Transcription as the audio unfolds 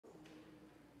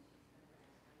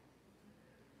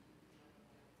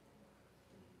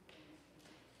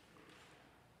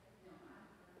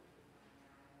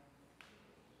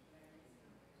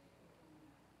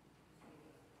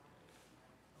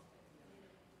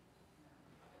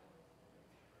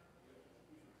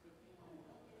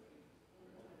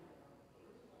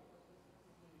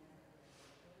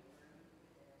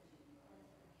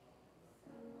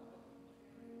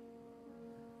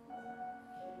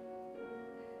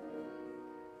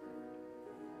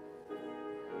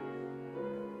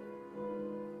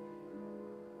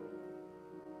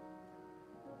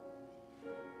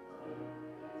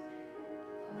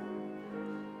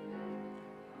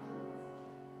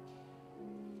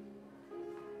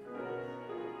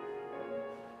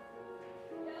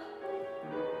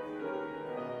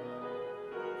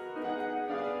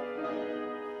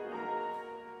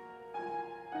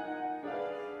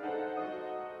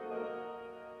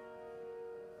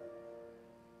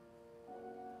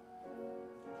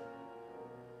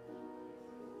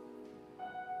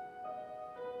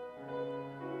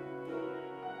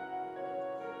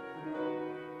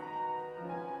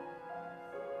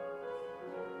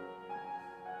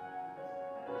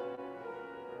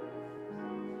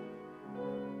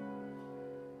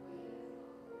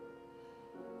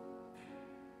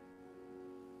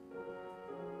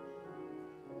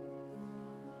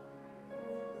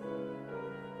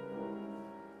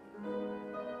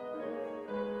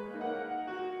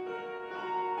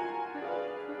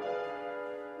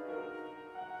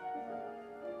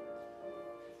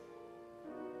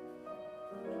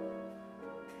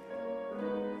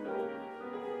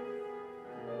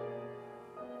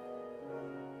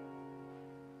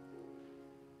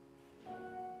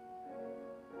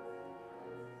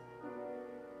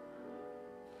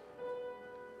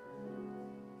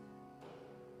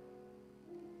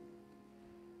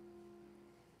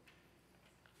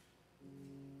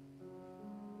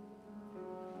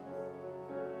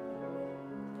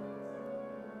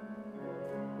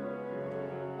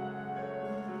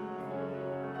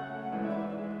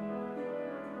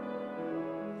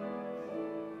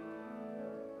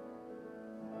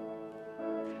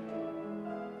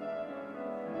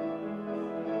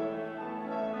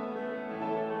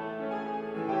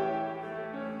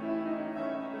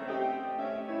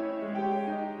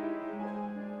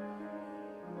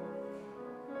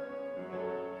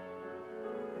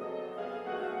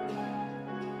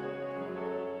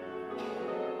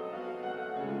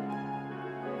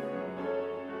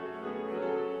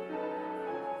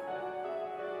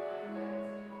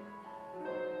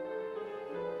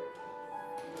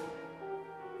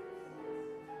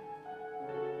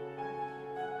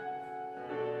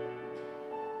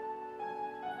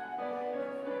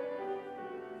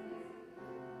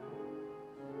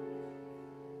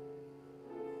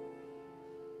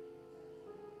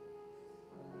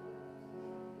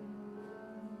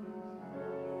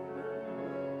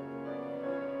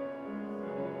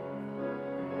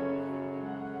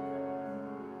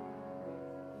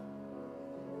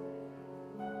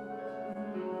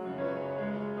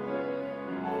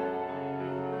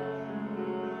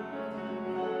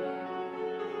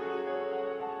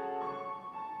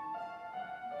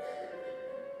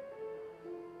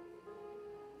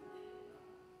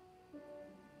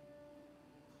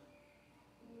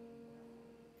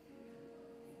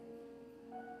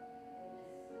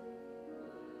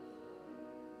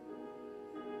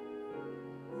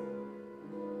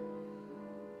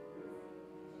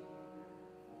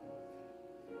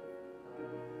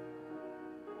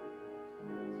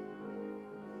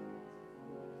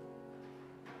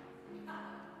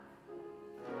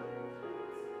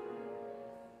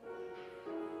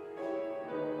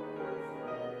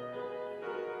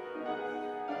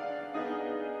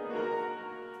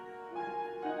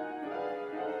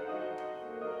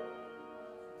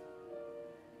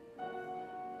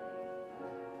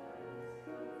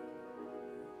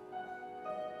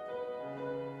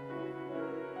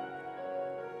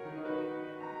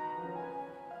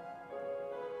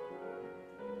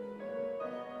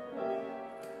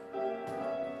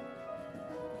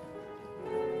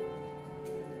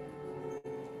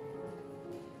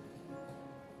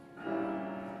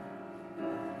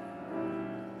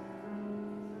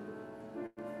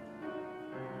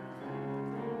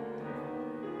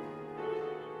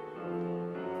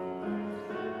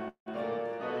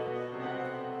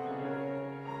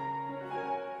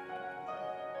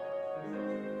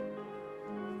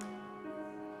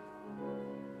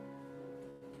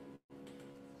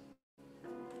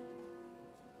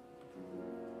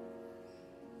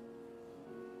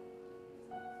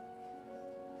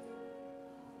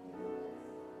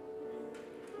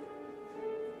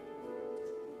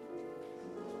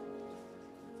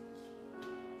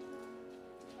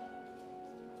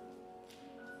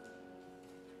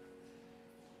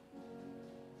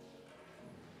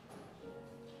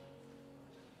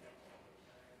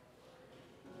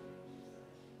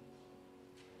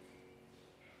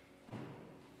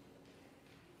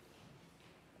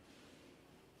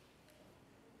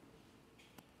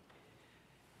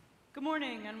Good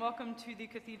morning and welcome to the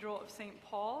Cathedral of St.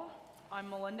 Paul. I'm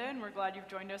Melinda and we're glad you've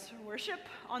joined us for worship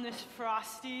on this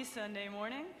frosty Sunday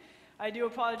morning. I do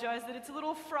apologize that it's a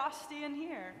little frosty in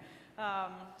here,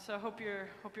 so I hope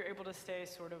you're able to stay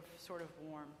sort of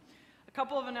warm. A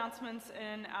couple of announcements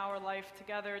in our life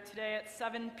together. Today at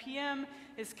 7 p.m.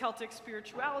 is Celtic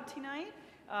Spirituality Night.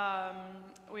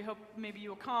 We hope maybe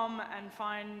you'll come and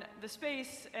find the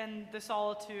space and the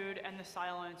solitude and the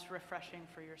silence refreshing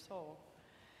for your soul.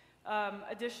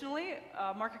 Additionally,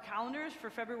 mark your calendars for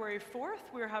February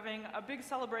 4th. We're having a big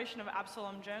celebration of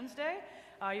Absalom Jones Day.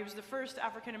 He was the first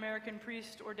African-American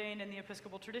priest ordained in the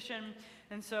Episcopal tradition,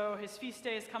 and so his feast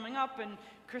day is coming up, and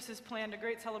Chris has planned a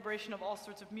great celebration of all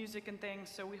sorts of music and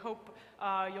things, so we hope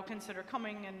you'll consider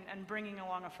coming and bringing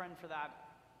along a friend for that.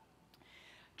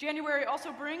 January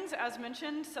also brings, as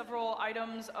mentioned, several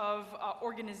items of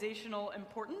organizational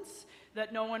importance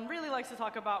that no one really likes to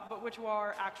talk about, but which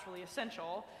are actually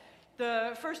essential.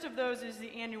 The first of those is the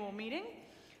annual meeting.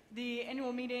 The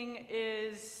annual meeting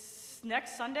is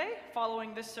next Sunday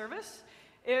following this service.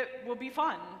 It will be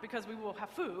fun because we will have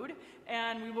food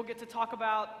and we will get to talk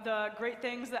about the great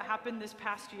things that happened this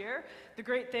past year, the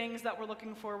great things that we're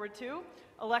looking forward to,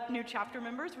 elect new chapter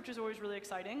members, which is always really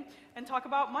exciting, and talk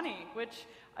about money, which,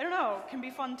 I don't know, can be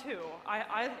fun too.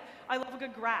 I love a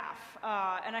good graph,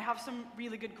 and I have some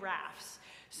really good graphs,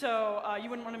 so you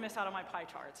wouldn't want to miss out on my pie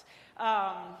charts.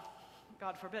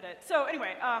 God forbid it. So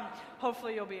anyway,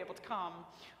 hopefully you'll be able to come.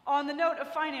 On the note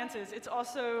of finances, it's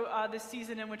also this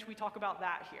season in which we talk about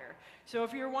that here. So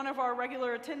if you're one of our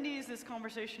regular attendees, this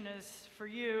conversation is for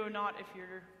you, not if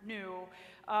you're new.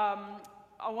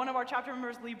 One of our chapter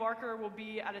members, Lee Barker, will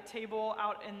be at a table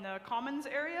out in the Commons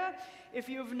area. If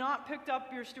you have not picked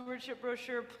up your stewardship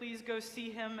brochure, please go see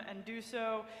him and do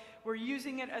so. We're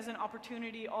using it as an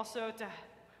opportunity also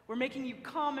we're making you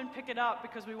come and pick it up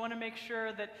because we want to make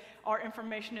sure that our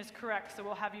information is correct. So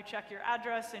we'll have you check your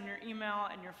address and your email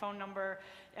and your phone number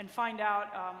and find out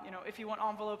if you want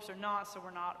envelopes or not, so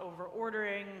we're not over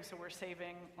ordering, so we're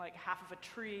saving like half of a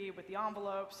tree with the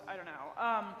envelopes. I don't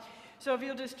know. So if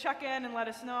you'll just check in and let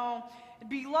us know. It'd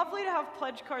be lovely to have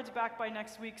pledge cards back by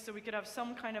next week so we could have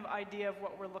some kind of idea of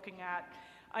what we're looking at.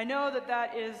 I know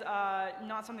that is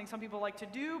not something some people like to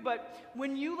do, but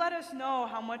when you let us know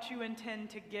how much you intend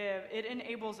to give, it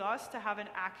enables us to have an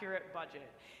accurate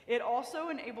budget. It also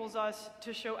enables us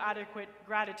to show adequate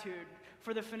gratitude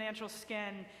for the financial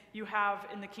skin you have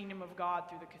in the kingdom of God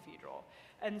through the cathedral.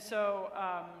 And so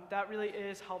that really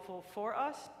is helpful for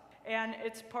us. And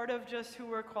it's part of just who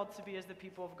we're called to be as the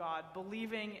people of God,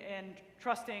 believing and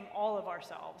trusting all of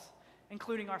ourselves,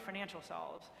 including our financial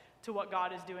selves, to what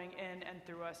God is doing in and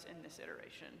through us in this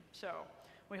iteration. So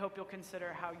we hope you'll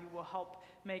consider how you will help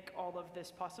make all of this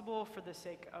possible for the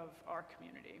sake of our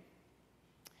community.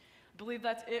 I believe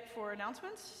that's it for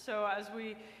announcements. So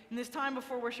in this time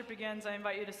before worship begins, I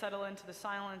invite you to settle into the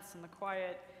silence and the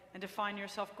quiet and to find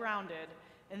yourself grounded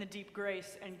in the deep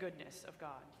grace and goodness of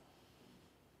God.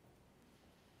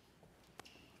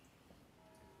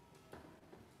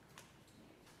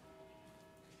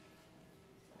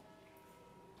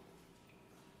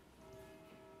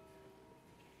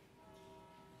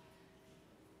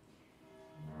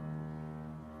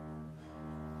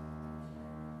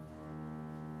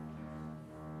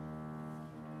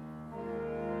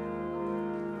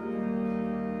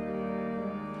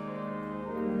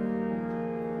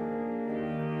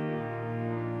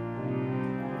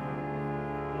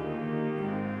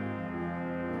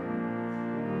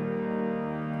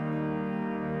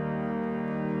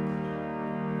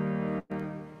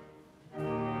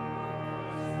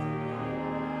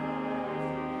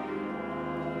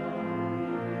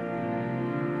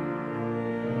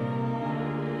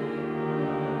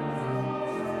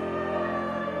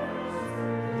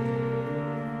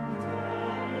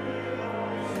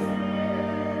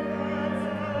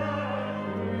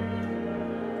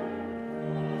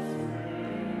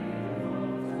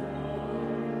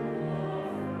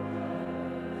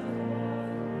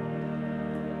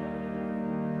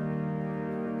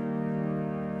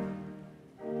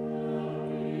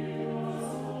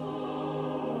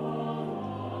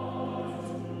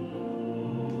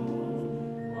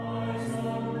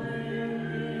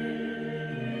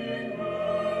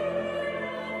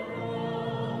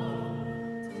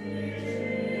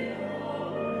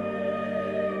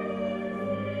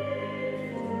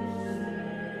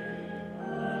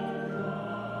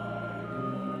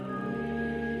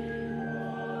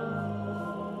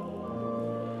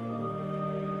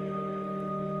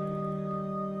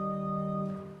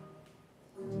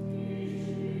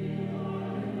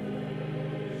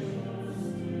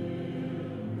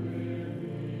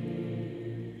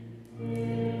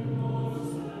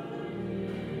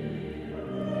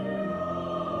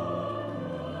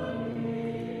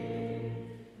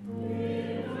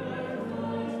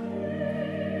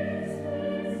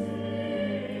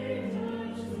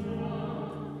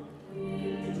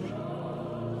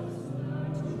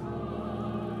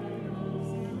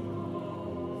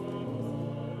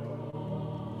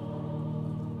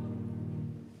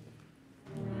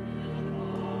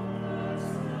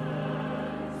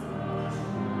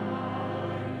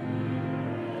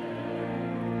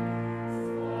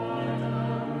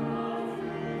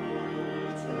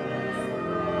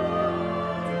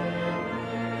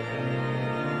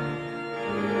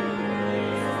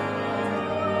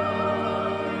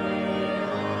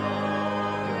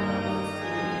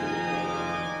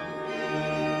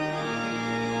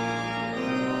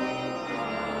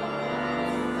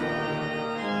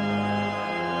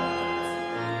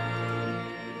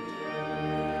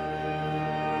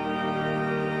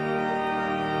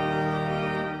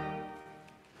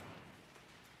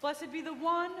 Blessed be the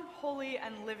one, holy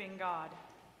and living God.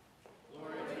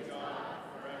 Glory to God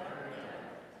forever and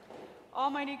ever.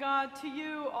 Almighty God, to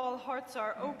you all hearts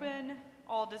are open,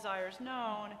 all desires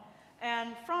known,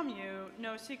 and from you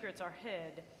no secrets are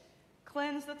hid.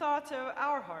 Cleanse the thoughts of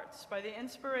our hearts by the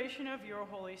inspiration of your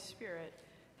Holy Spirit,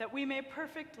 that we may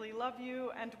perfectly love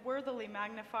you and worthily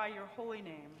magnify your holy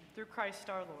name, through Christ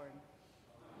our Lord.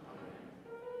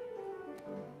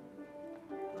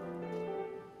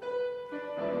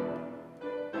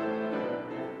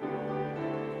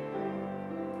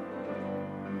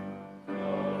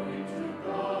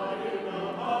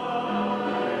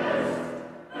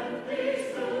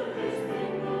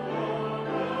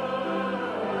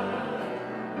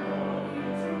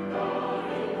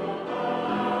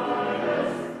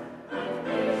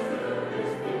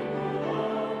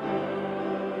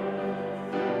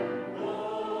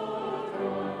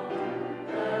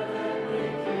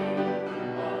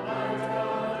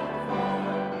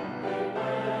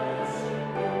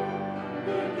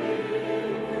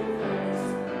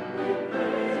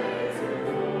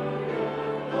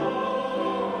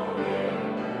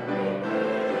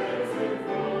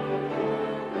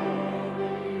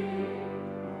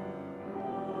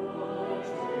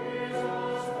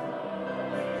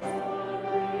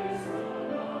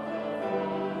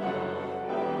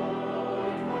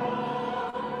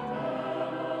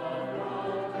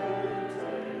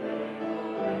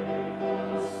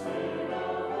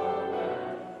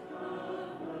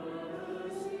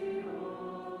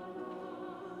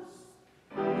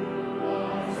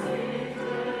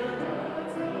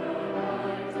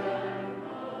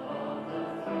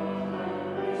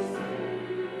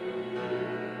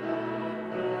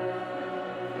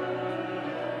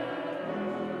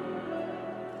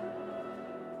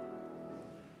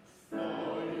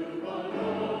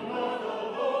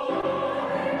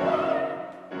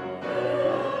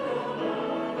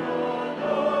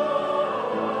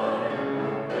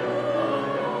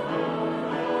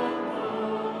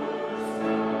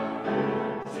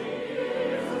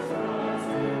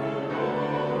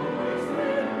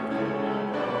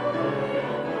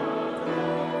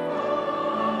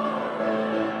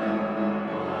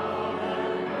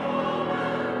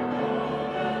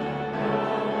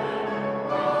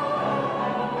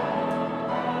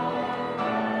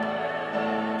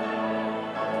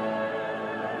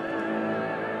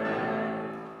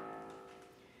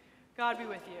 God be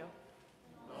with you.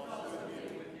 And also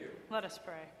be with you. Let us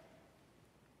pray.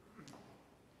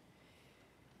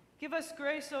 Give us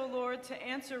grace, O Lord, to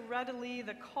answer readily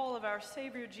the call of our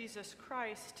Savior Jesus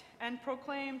Christ and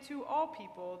proclaim to all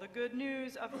people the good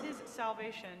news of his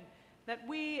salvation, that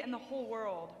we and the whole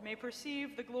world may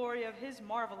perceive the glory of his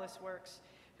marvelous works,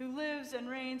 who lives and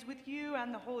reigns with you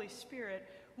and the Holy Spirit,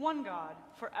 one God,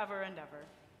 forever and ever.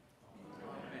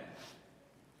 Amen.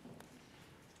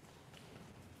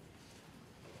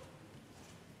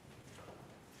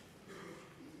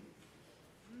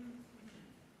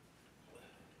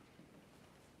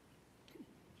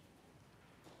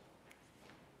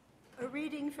 A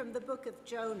reading from the book of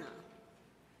Jonah.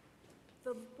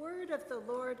 The word of the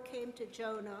Lord came to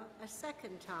Jonah a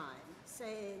second time,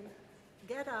 saying,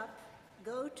 "Get up,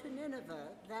 go to Nineveh,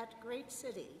 that great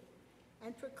city,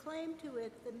 and proclaim to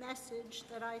it the message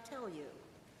that I tell you."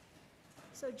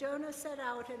 So Jonah set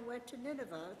out and went to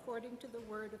Nineveh according to the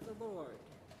word of the Lord.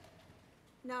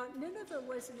 Now Nineveh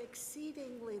was an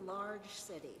exceedingly large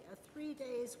city, a 3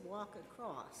 days' walk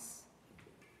across.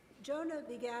 Jonah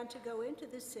began to go into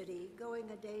the city, going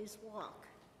a day's walk.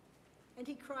 And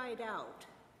he cried out,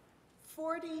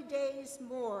 40 days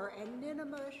more, and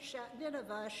Nineveh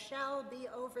shall be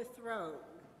overthrown."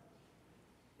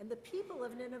 And the people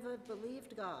of Nineveh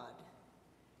believed God.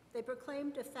 They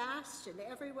proclaimed a fast, and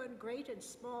everyone, great and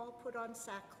small, put on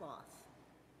sackcloth.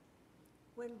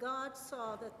 When God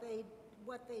saw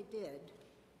what they did,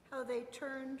 how they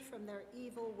turned from their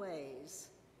evil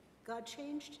ways, God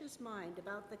changed his mind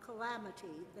about the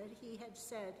calamity that he had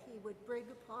said he would bring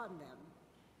upon them,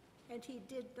 and he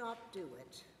did not do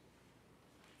it.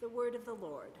 The word of the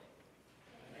Lord.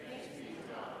 Thanks be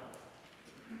to God.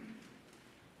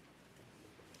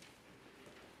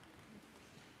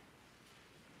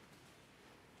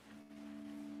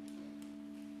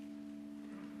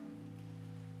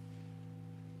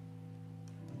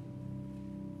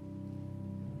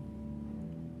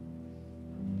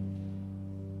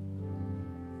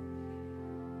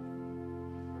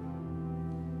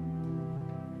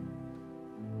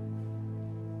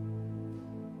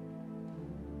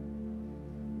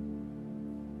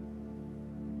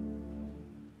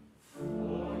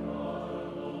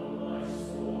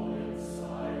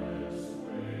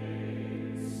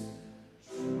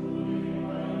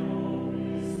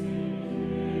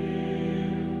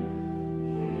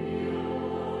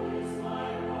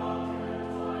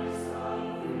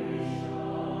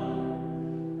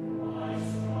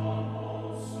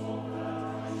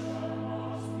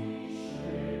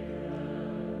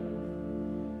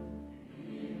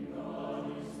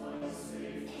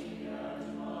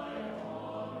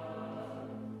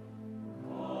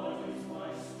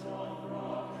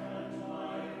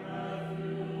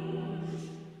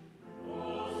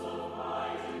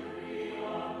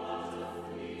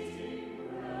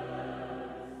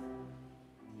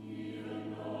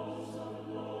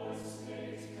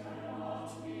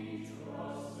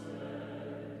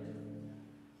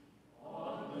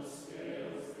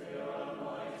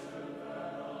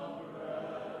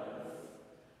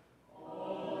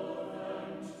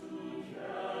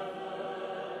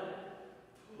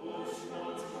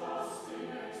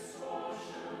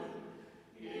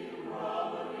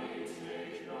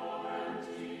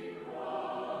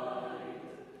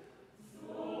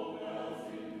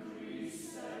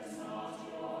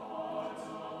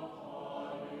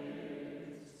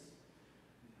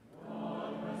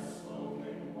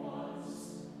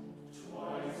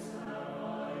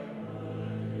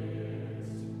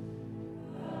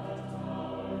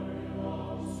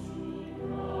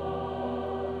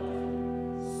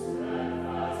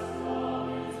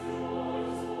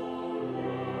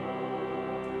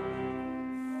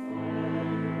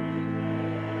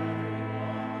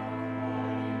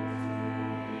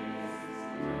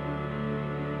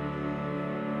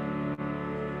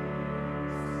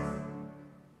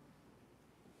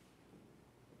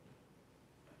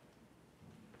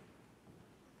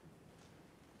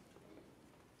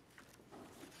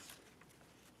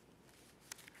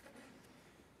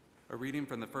 reading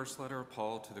from the first letter of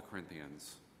Paul to the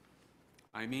Corinthians.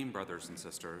 I mean, brothers and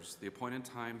sisters, the appointed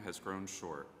time has grown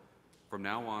short. From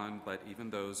now on, let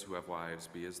even those who have wives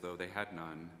be as though they had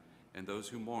none, and those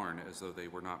who mourn as though they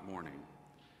were not mourning,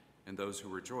 and those who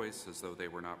rejoice as though they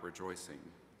were not rejoicing,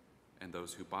 and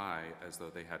those who buy as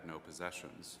though they had no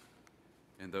possessions,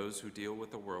 and those who deal with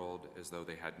the world as though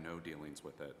they had no dealings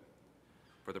with it.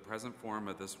 For the present form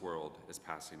of this world is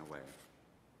passing away.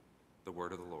 The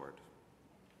word of the Lord.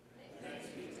 Thanks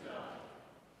be to God.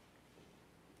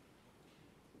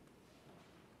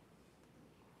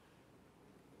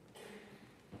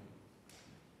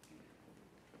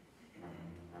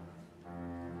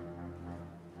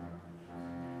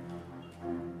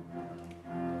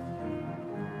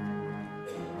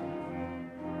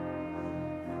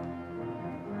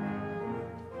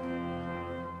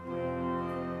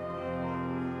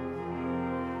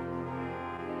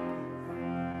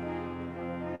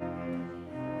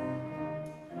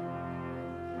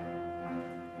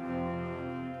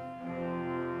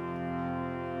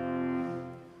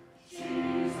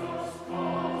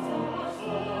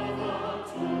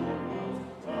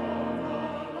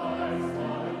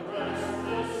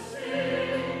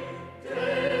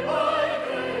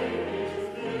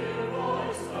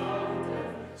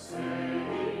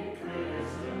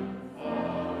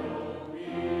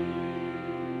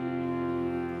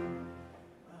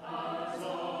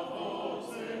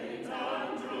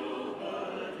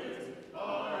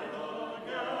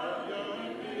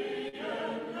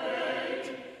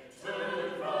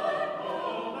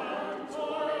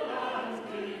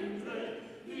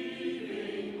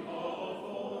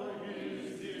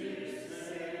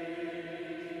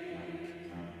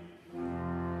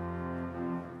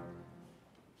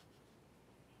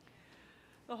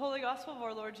 The Holy Gospel of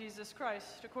our Lord Jesus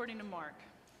Christ, according to Mark.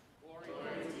 Glory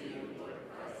to you, Lord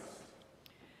Christ.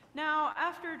 Now,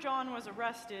 after John was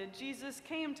arrested, Jesus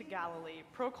came to Galilee,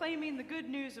 proclaiming the good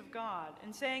news of God,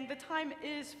 and saying, "The time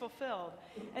is fulfilled,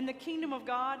 and the kingdom of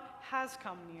God has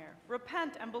come near.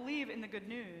 Repent and believe in the good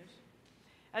news."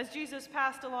 As Jesus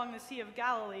passed along the Sea of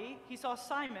Galilee, he saw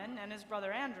Simon and his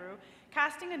brother Andrew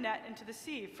casting a net into the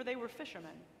sea, for they were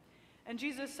fishermen. And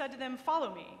Jesus said to them,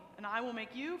 "Follow me, and I will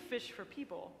make you fish for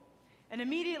people." And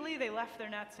immediately they left their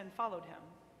nets and followed him.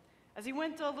 As he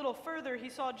went a little further, he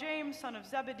saw James, son of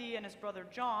Zebedee, and his brother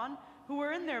John, who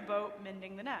were in their boat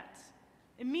mending the nets.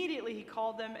 Immediately he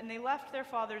called them, and they left their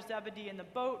father Zebedee in the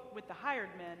boat with the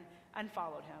hired men and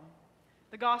followed him.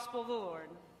 The Gospel of the Lord.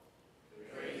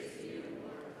 Praise to you,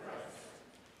 Lord Christ.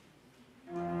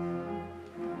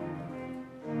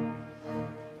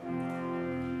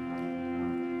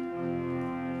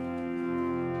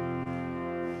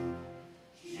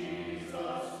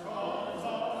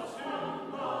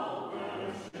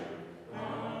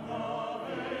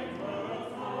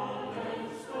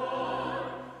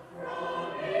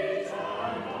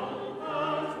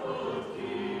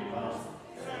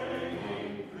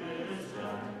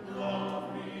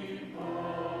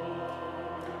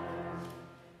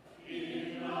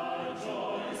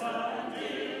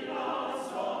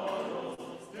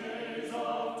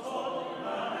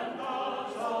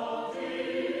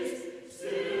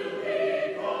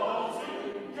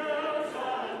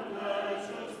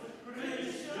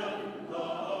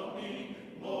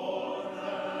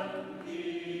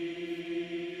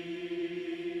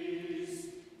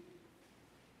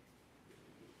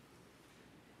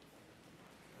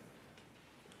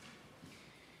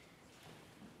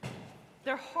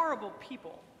 They're horrible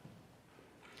people.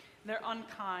 They're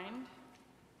unkind.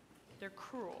 They're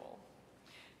cruel.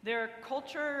 Their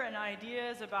culture and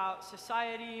ideas about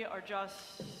society are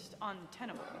just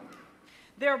untenable.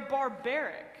 They're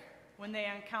barbaric when they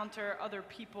encounter other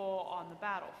people on the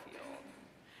battlefield.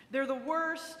 They're the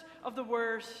worst of the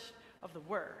worst of the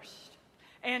worst.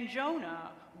 And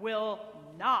Jonah will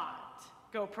not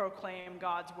go proclaim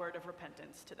God's word of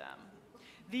repentance to them.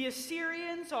 The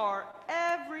Assyrians are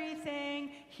everything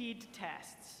he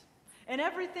detests, and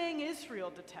everything Israel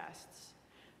detests.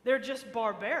 They're just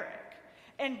barbaric.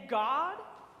 And God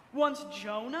wants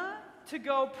Jonah to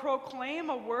go proclaim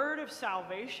a word of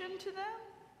salvation to them?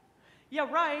 Yeah,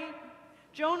 right.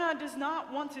 Jonah does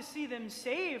not want to see them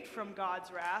saved from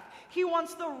God's wrath. He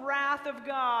wants the wrath of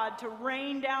God to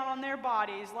rain down on their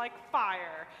bodies like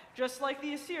fire, just like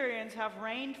the Assyrians have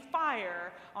rained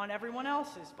fire on everyone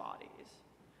else's bodies.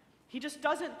 He just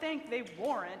doesn't think they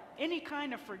warrant any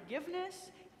kind of forgiveness,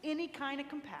 any kind of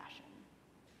compassion.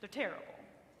 They're terrible.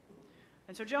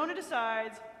 And so Jonah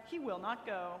decides he will not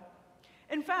go.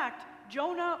 In fact,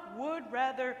 Jonah would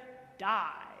rather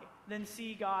die than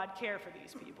see God care for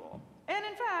these people. And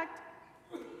in fact,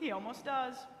 he almost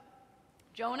does.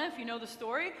 Jonah, if you know the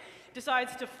story,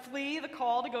 decides to flee the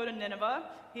call to go to Nineveh.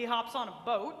 He hops on a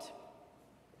boat.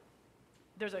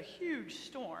 There's a huge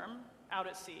storm out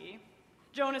at sea.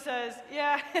 Jonah says,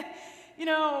 yeah,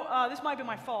 this might be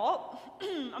my fault.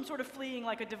 I'm sort of fleeing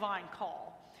like a divine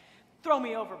call. Throw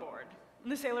me overboard.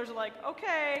 And the sailors are like,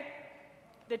 okay.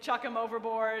 They chuck him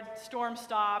overboard. Storm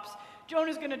stops.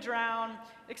 Jonah's going to drown,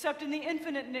 except in the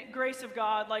infinite grace of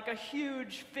God, like a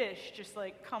huge fish just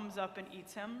like comes up and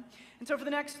eats him. And so for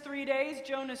the next 3 days,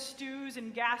 Jonah stews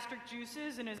in gastric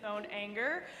juices in his own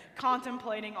anger,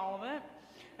 contemplating all of it.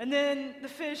 And then the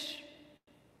fish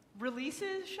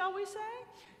releases, shall we say,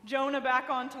 Jonah back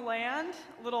onto land,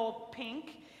 a little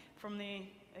pink from the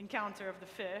encounter of the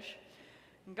fish.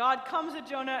 And God comes at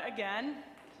Jonah again,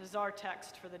 this is our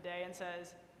text for the day, and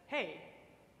says, hey,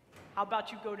 how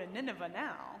about you go to Nineveh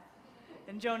now?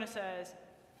 And Jonah says,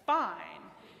 fine.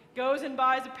 Goes and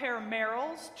buys a pair of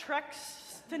merrills,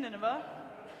 treks to Nineveh.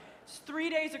 It's 3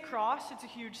 days across, it's a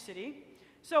huge city.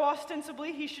 So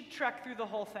ostensibly, he should trek through the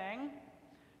whole thing.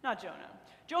 Not Jonah.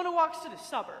 Jonah walks to the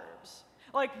suburbs,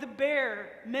 like the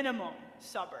bare minimum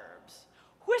suburbs.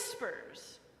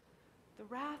 Whispers, the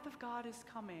wrath of God is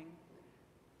coming.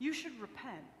 You should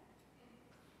repent.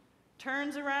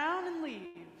 Turns around and leaves.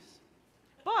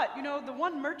 But, the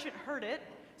one merchant heard it,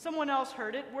 someone else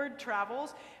heard it, word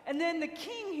travels, and then the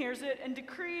king hears it and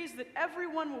decrees that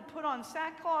everyone will put on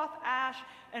sackcloth, ash,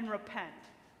 and repent.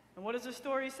 And what does the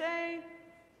story say?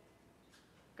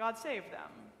 God saved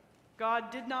them.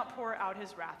 God did not pour out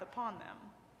his wrath upon them.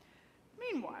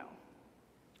 Meanwhile,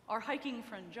 our hiking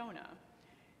friend Jonah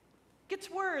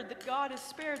gets word that God has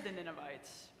spared the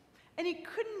Ninevites, and he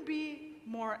couldn't be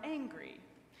more angry.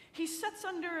 He sits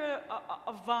under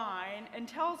a vine and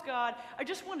tells God, I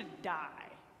just want to die.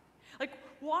 Like,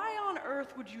 why on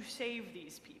earth would you save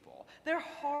these people? They're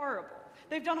horrible.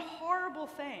 They've done horrible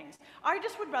things. I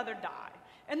just would rather die.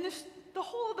 And the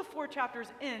whole of the 4 chapters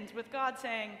ends with God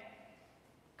saying,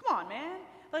 come on, man.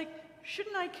 Like,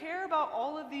 shouldn't I care about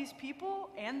all of these people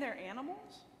and their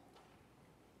animals?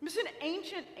 It's an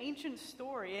ancient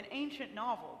story, an ancient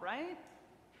novel, right?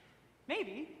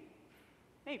 Maybe.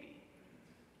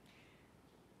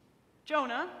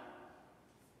 Jonah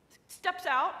steps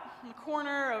out on the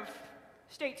corner of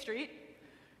State Street,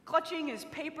 clutching his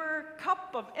paper cup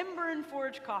of ember and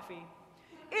forage coffee.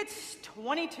 It's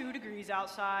 22 degrees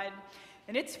outside,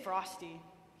 and it's frosty.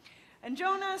 And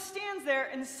Jonah stands there,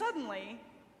 and suddenly,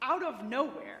 out of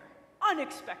nowhere,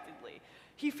 unexpectedly,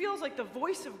 he feels like the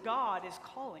voice of God is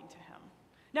calling to him.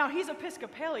 Now, he's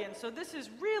Episcopalian, so this is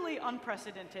really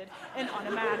unprecedented and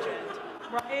unimagined,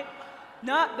 right?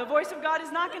 The voice of God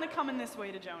is not going to come in this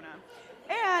way to Jonah.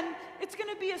 And it's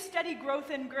going to be a steady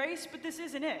growth in grace, but this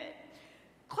isn't it.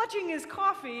 Clutching his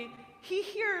coffee, he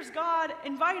hears God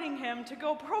inviting him to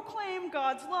go proclaim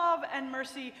God's love and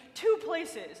mercy 2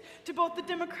 places, to both the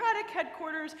Democratic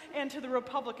headquarters and to the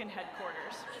Republican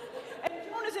headquarters. And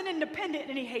Jonah's an independent,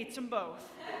 and he hates them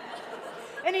both.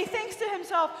 And he thinks to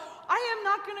himself, I am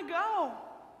not going to go.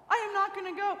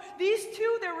 These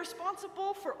 2, they're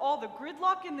responsible for all the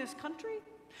gridlock in this country.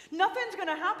 Nothing's going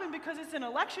to happen because it's an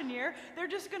election year. They're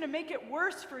just going to make it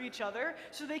worse for each other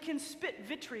so they can spit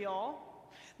vitriol.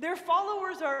 Their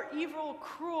followers are evil,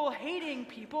 cruel, hating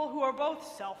people who are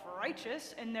both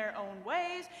self-righteous in their own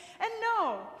ways. And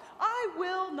no, I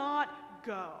will not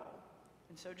go.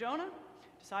 And so Jonah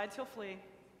decides he'll flee.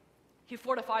 He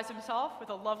fortifies himself with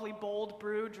a lovely bold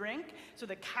brew drink so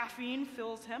the caffeine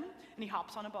fills him, and he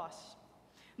hops on a bus.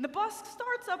 And the bus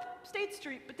starts up State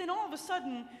Street, but then all of a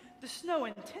sudden, the snow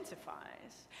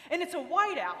intensifies. And it's a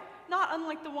whiteout, not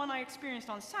unlike the one I experienced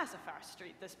on Sassafras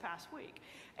Street this past week.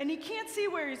 And he can't see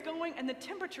where he's going, and the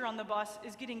temperature on the bus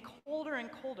is getting colder and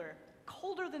colder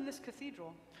than this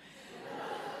cathedral.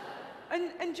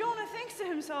 And Jonah thinks to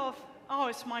himself, oh,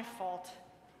 it's my fault.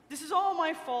 This is all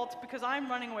my fault because I'm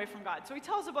running away from God. So he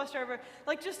tells the bus driver,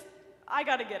 I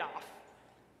gotta get off.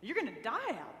 You're gonna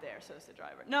die out there, says the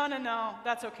driver. No,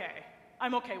 that's okay.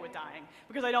 I'm okay with dying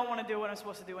because I don't want to do what I'm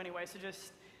supposed to do anyway, so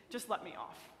just let me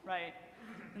off, right?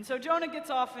 And so Jonah gets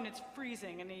off, and it's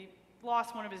freezing, and he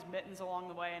lost one of his mittens along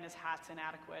the way, and his hat's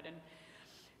inadequate. And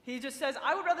he just says,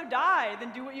 I would rather die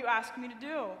than do what you ask me to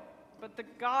do. But the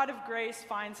God of grace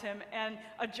finds him, and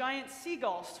a giant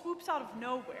seagull swoops out of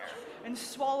nowhere and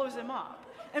swallows him up.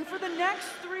 And for the next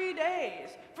 3 days,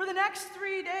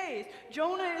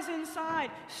 Jonah is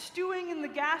inside, stewing in the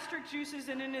gastric juices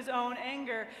and in his own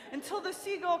anger, until the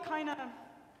seagull kind of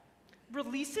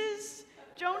releases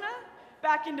Jonah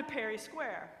back into Perry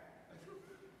Square.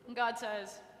 And God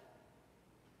says,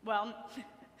 well,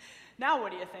 Now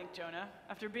what do you think, Jonah?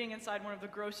 After being inside one of the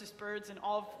grossest birds in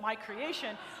all of my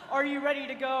creation, are you ready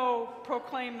to go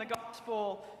proclaim the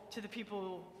gospel to the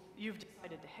people you've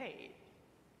decided to hate?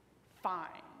 Fine,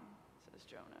 says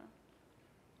Jonah.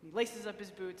 He laces up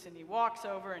his boots and he walks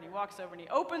over and he walks over and he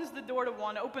opens the door to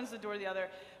one, opens the door to the other,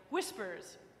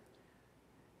 whispers,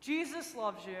 Jesus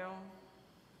loves you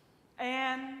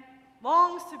and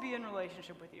longs to be in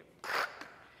relationship with you,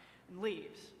 and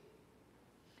leaves.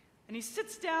 And he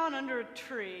sits down under a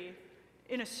tree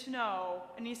in a snow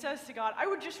and he says to God, I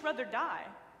would just rather die.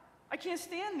 I can't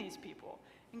stand these people.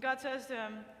 And God says to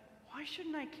him, why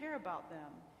shouldn't I care about them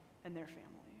and their families?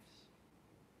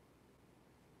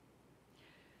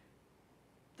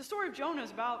 The story of Jonah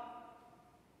is about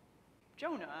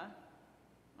Jonah,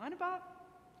 not about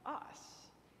us.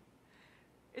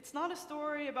 It's not a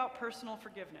story about personal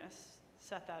forgiveness.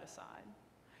 Set that aside.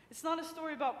 It's not a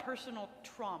story about personal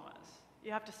traumas.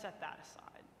 You have to set that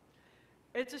aside.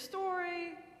 It's a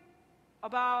story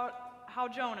about how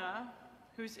Jonah,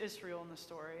 who's Israel in the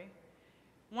story,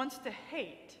 wants to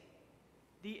hate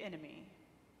the enemy,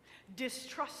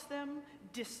 distrust them,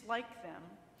 dislike them,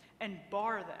 and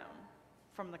bar them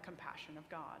from the compassion of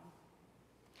God.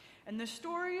 And the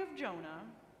story of Jonah,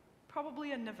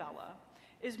 probably a novella,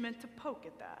 is meant to poke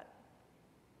at that.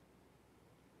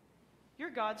 You're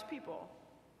God's people.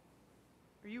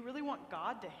 Or you really want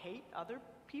God to hate other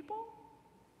people?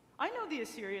 I know the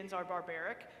Assyrians are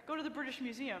barbaric. Go to the British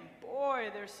Museum. Boy,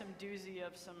 there's some doozy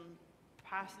of some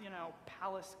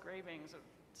palace engravings.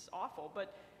 It's awful,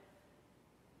 but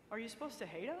are you supposed to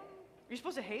hate them? Are you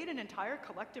supposed to hate an entire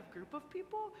collective group of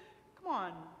people? Come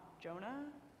on, Jonah.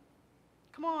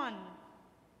 Come on,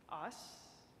 us.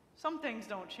 Some things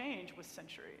don't change with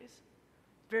centuries.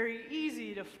 Very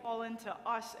easy to fall into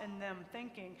us and them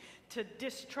thinking, to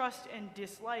distrust and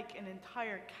dislike an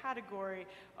entire category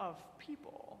of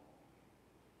people.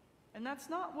 And that's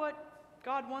not what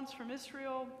God wants from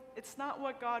Israel. It's not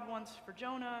what God wants for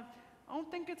Jonah. I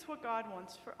don't think it's what God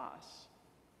wants for us.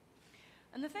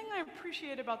 And the thing I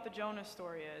appreciate about the Jonah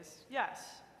story is, yes,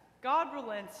 God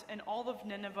relents and all of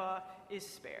Nineveh is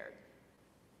spared.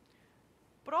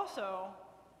 But also,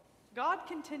 God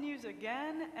continues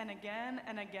again and again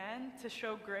and again to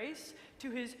show grace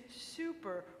to his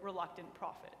super reluctant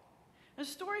prophet. And the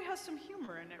story has some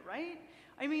humor in it, right?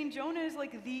 I mean, Jonah is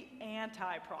like the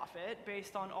anti-prophet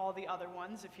based on all the other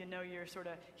ones, if you know your sort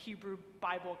of Hebrew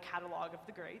Bible catalog of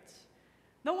the greats.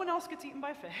 No one else gets eaten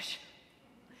by fish.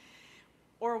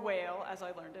 Or a whale, as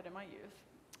I learned it in my youth.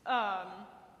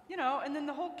 And then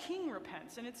the whole king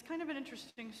repents, and it's kind of an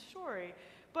interesting story,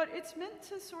 but it's meant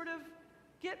to sort of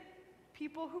get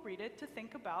people who read it to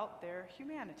think about their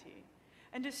humanity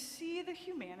and to see the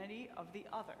humanity of the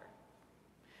other.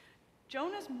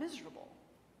 Jonah's miserable.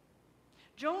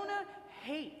 Jonah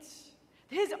hates.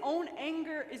 His own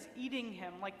anger is eating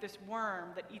him like this worm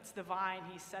that eats the vine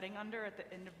he's setting under at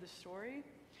the end of the story.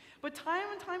 But time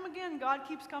and time again, God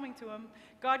keeps coming to him.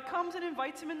 God comes and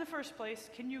invites him in the first place.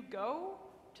 Can you go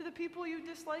to the people you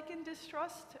dislike and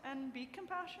distrust and be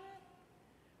compassionate?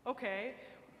 Okay,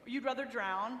 you'd rather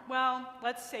drown. Well,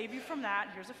 let's save you from that.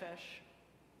 Here's a fish.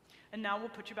 And now we'll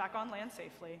put you back on land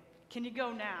safely. Can you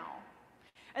go now?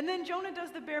 And then Jonah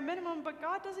does the bare minimum, but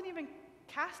God doesn't even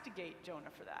castigate Jonah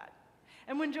for that.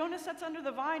 And when Jonah sits under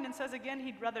the vine and says again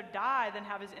he'd rather die than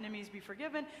have his enemies be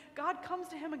forgiven, God comes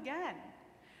to him again.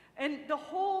 And the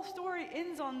whole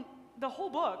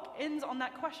book ends on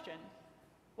that question.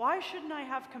 Why shouldn't I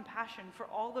have compassion for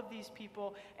all of these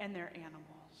people and their animals?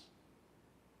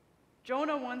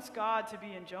 Jonah wants God to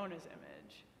be in Jonah's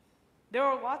image. There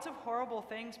are lots of horrible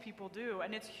things people do,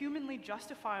 and it's humanly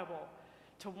justifiable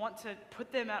to want to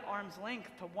put them at arm's length,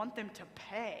 to want them to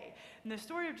pay. And the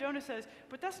story of Jonah says,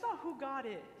 but that's not who God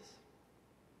is.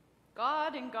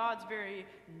 God, in God's very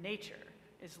nature,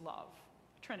 is love.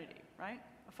 Trinity, right?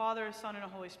 A Father, a Son, and a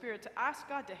Holy Spirit. To ask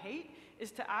God to hate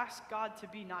is to ask God to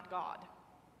be not God.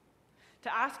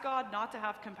 To ask God not to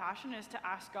have compassion is to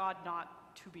ask God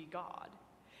not to be God.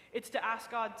 It's to ask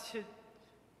God to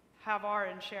have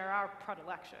and share our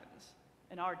predilections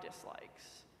and our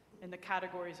dislikes in the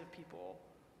categories of people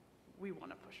we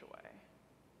want to push away.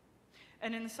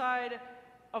 And inside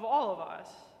of all of us,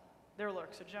 there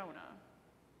lurks a Jonah.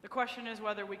 The question is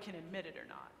whether we can admit it or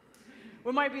not.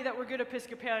 It might be that we're good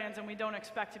Episcopalians and we don't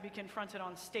expect to be confronted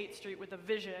on State Street with a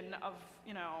vision of,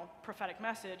 prophetic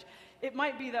message. It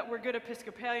might be that we're good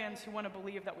Episcopalians who want to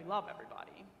believe that we love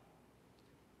everybody.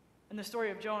 And the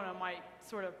story of Jonah might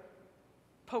sort of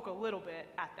poke a little bit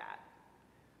at that.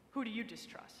 Who do you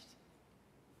distrust?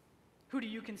 Who do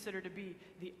you consider to be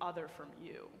the other from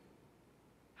you?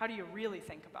 How do you really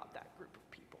think about that group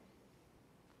of people?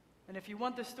 And if you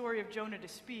want the story of Jonah to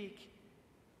speak,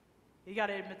 you got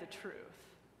to admit the truth.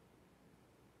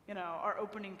 You know, our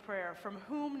opening prayer, from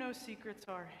whom no secrets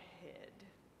are hid.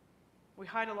 We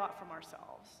hide a lot from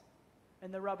ourselves.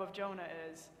 And the rub of Jonah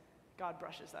is God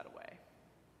brushes that away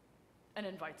and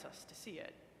invites us to see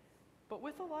it, but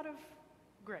with a lot of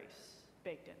grace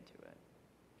baked into it.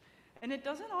 And it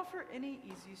doesn't offer any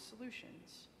easy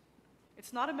solutions.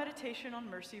 It's not a meditation on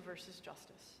mercy versus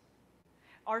justice.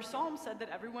 Our psalm said that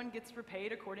everyone gets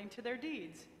repaid according to their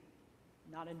deeds.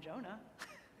 Not in Jonah.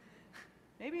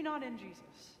 Maybe not in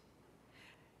Jesus.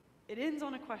 It ends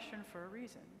on a question for a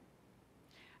reason.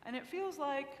 And it feels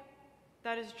like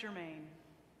that is germane.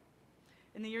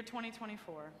 In the year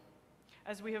 2024,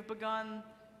 as we have begun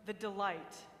the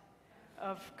delight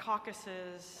of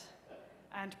caucuses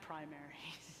and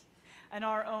primaries and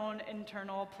our own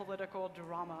internal political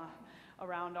drama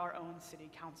around our own city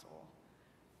council,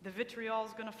 the vitriol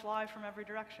is going to fly from every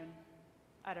direction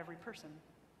at every person.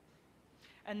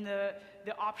 And the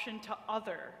option to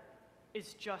other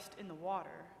is just in the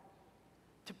water.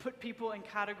 To put people in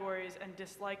categories and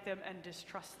dislike them and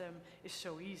distrust them is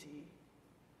so easy.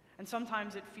 And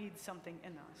sometimes it feeds something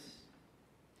in us.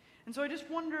 And so I just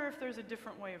wonder if there's a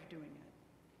different way of doing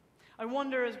it. I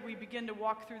wonder, as we begin to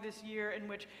walk through this year in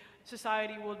which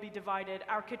society will be divided,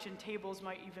 our kitchen tables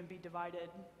might even be divided,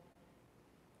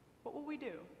 what will we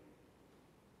do?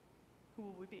 Who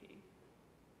will we be?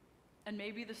 And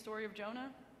maybe the story of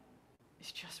Jonah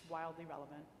is just wildly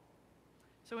relevant.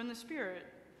 So in the spirit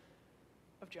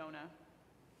of Jonah,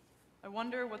 I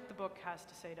wonder what the book has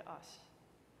to say to us.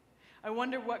 I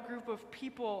wonder what group of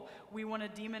people we want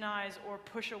to demonize or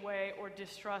push away or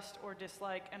distrust or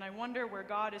dislike, and I wonder where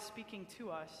God is speaking to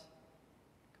us.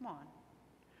 Come on,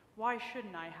 why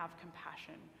shouldn't I have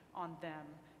compassion on them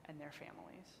and their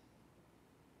families?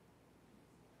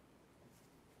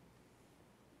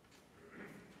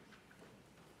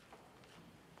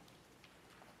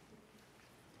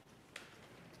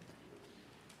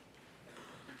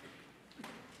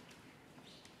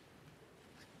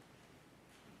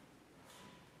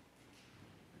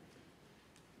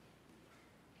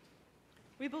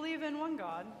 We believe in one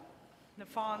God, the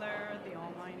Father, the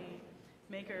Almighty,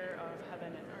 maker of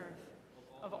heaven and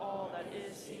earth, of all that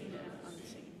is seen and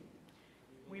unseen.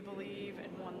 We believe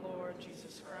in one Lord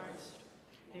Jesus Christ,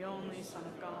 the only Son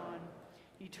of God,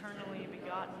 eternally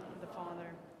begotten of the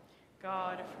Father,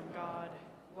 God from God,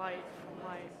 light from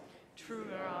light, true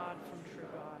God from true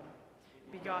God,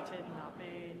 begotten, not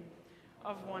made,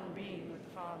 of one being with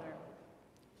the Father.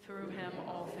 Through him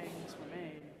all things were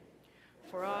made.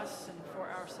 For us and for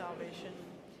our salvation,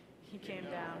 he came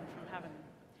down from heaven.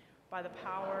 By the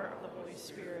power of the Holy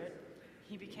Spirit,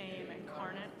 he became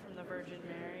incarnate from the Virgin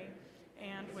Mary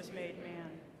and was made man.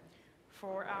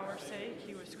 For our sake,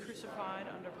 he was crucified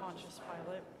under Pontius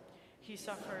Pilate. He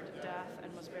suffered death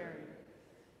and was buried.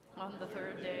 On the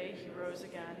third day, he rose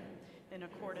again in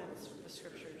accordance with the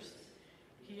Scriptures.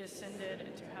 He ascended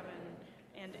into heaven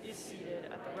and is seated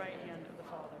at the right hand of the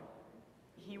Father.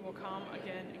 He will come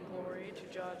again in glory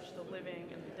to judge the living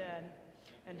and the dead,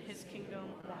 and his kingdom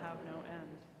will have no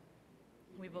end.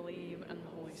 We believe in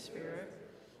the Holy Spirit,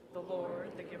 the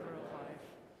Lord, the giver of life,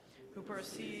 who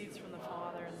proceeds from the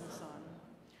Father and the Son.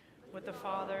 With the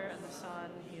Father and the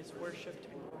Son, he is worshipped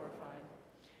and glorified.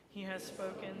 He has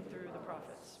spoken through the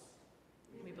prophets.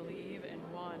 We believe in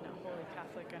one holy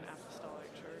Catholic and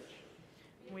Apostolic Church.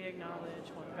 We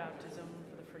acknowledge one baptism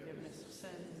for the forgiveness of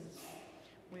sins.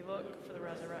 We look for the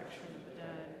resurrection of the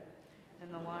dead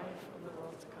and the life of the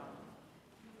world to come.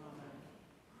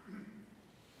 Amen.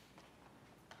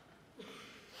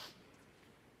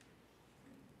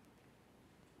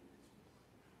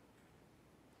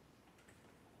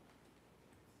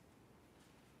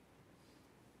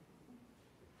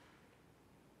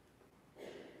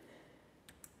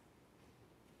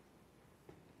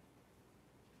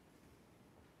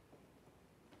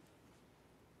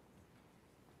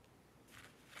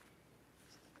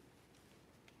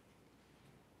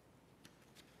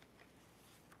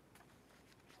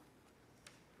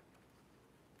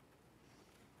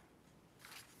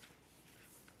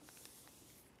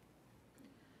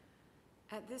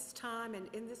 At this time and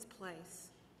in this place,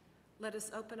 let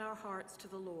us open our hearts to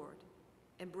the Lord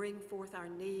and bring forth our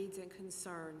needs and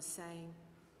concerns, saying,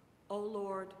 O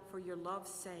Lord, for your love's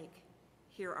sake,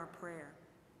 hear our prayer.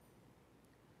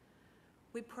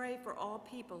 We pray for all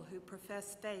people who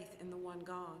profess faith in the one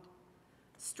God.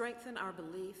 Strengthen our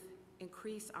belief,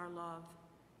 increase our love,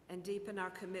 and deepen our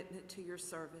commitment to your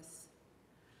service.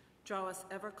 Draw us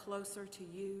ever closer to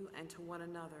you and to one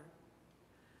another.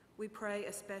 We pray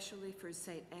especially for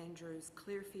St. Andrew's,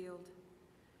 Clearfield,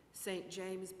 St.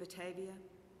 James, Batavia,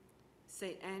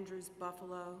 St. Andrews,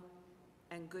 Buffalo,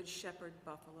 and Good Shepherd,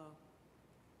 Buffalo.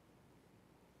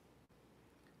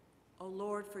 O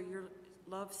Lord, for your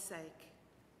love's sake,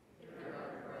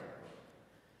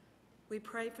 we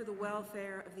pray for the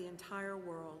welfare of the entire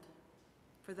world,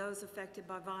 for those affected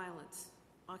by violence,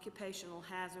 occupational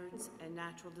hazards, and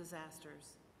natural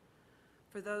disasters,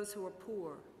 for those who are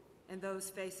poor and those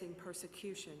facing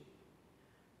persecution,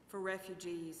 for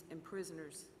refugees and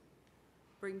prisoners.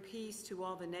 Bring peace to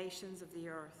all the nations of the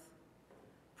earth.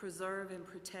 Preserve and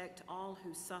protect all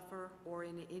who suffer or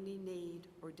in any need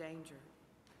or danger.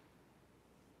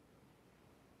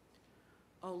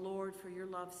 O Lord, for your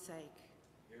love's sake,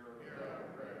 Hear our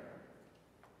prayer.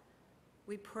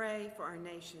 we pray for our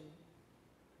nation.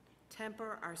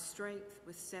 Temper our strength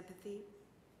with sympathy,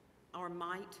 our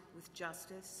might with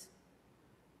justice,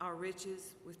 our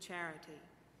riches with charity,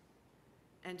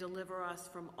 and deliver us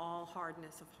from all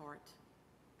hardness of heart.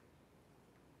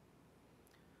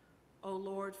 O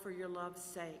Lord, for your love's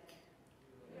sake,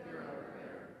 Hear our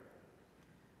prayer.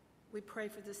 we pray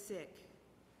for the sick,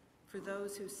 for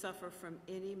those who suffer from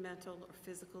any mental or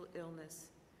physical illness,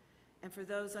 and for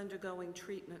those undergoing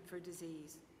treatment for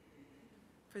disease,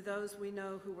 for those we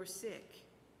know who are sick,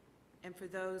 and for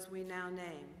those we now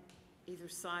name, either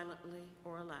silently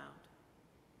or aloud.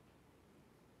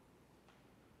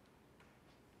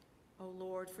 O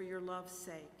Lord, for your love's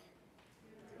sake,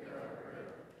 Hear our prayer.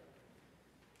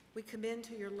 we commend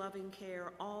to your loving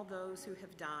care all those who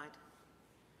have died.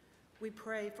 We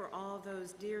pray for all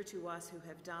those dear to us who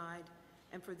have died,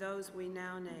 and for those we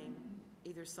now name,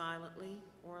 either silently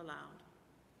or aloud.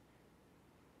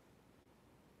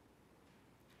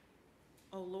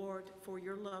 O Lord, for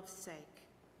your love's sake,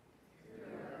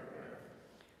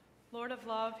 Lord of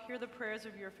love, hear the prayers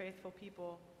of your faithful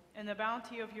people, and the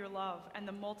bounty of your love and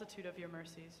the multitude of your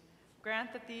mercies.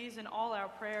 Grant that these and all our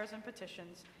prayers and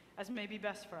petitions, as may be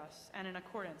best for us, and in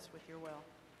accordance with your will.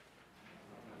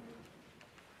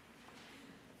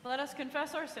 Let us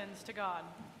confess our sins to God.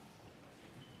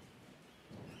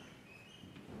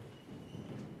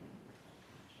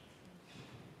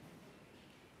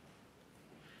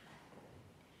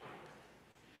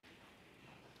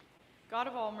 God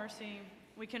of all mercy,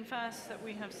 we confess that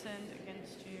we have sinned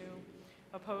against you,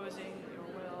 opposing your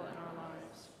will in our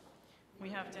lives. We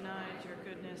have denied your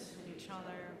goodness in each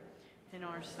other, in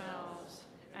ourselves,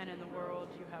 and in the world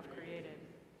you have created.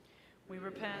 We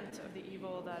repent of the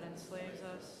evil that enslaves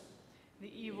us,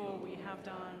 the evil we have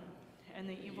done, and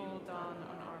the evil done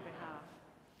on our behalf.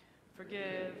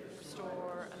 Forgive,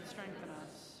 restore, and strengthen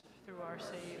us through our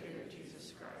Savior,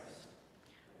 Jesus Christ,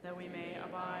 that we may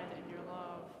abide in your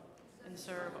love and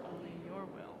serve only your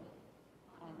will.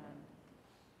 Amen.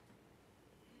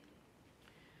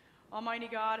 Almighty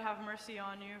God, have mercy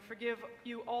on you. Forgive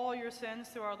you all your sins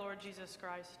through our Lord Jesus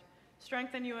Christ.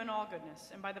 Strengthen you in all goodness,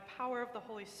 and by the power of the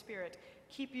Holy Spirit,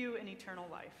 keep you in eternal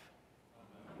life.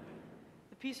 Amen.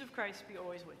 The peace of Christ be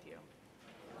always with you.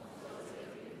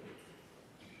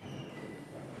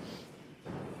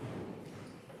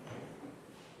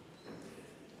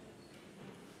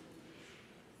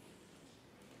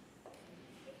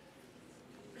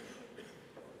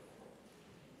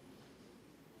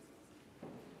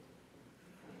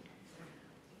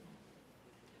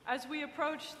 As we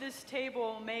approach this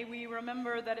table, may we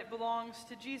remember that it belongs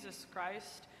to Jesus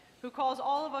Christ, who calls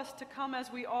all of us to come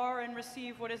as we are and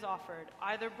receive what is offered,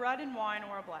 either bread and wine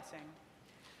or a blessing.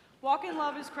 Walk in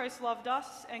love as Christ loved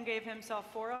us and gave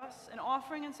himself for us, an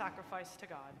offering and sacrifice to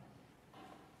God.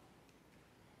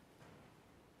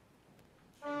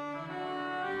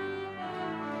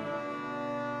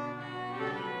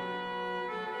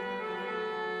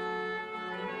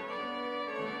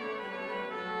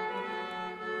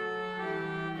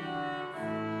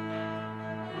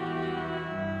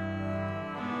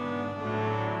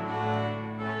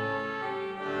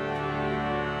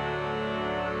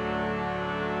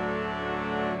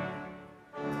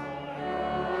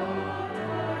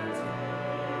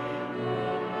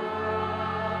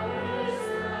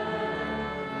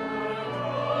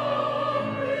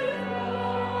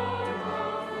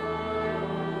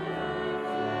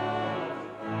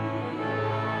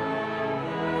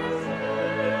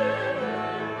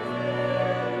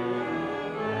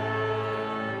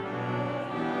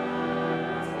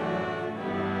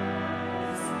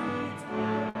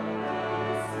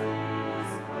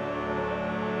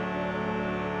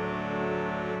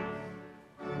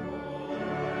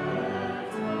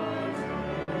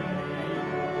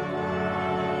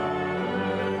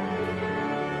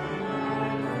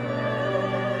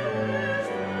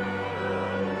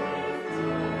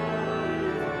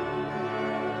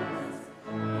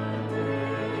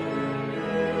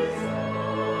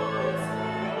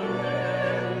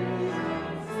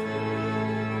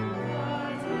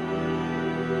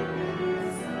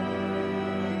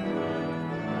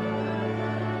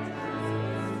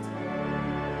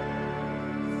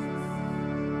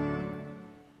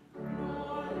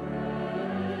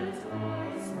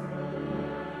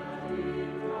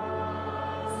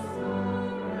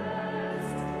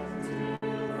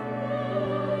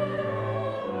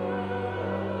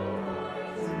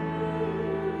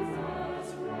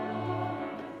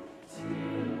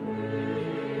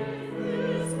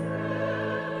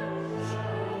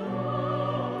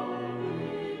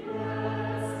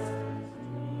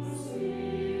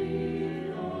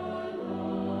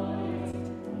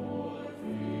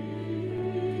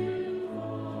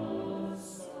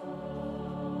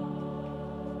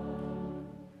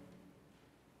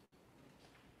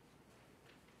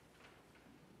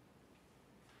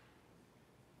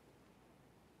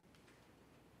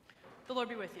 The Lord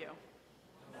be with you.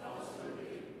 And also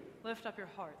with you. Lift up your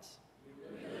hearts.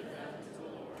 We lift them to the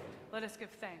Lord. Let us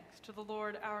give thanks to the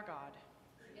Lord our God.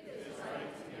 It is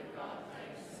right to give God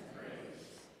thanks and praise.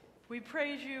 We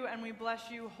praise you and we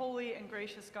bless you, holy and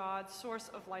gracious God, source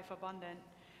of life abundant.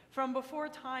 From before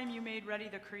time you made ready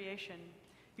the creation.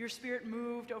 Your spirit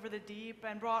moved over the deep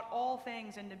and brought all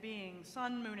things into being,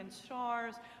 sun, moon, and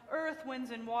stars, earth,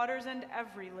 winds, and waters, and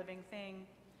every living thing.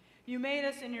 You made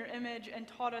us in your image and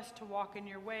taught us to walk in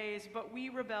your ways, but we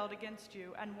rebelled against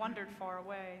you and wandered far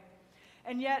away.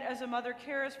 And yet, as a mother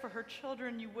cares for her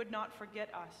children, you would not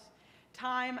forget us.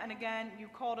 Time and again, you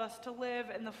called us to live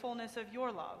in the fullness of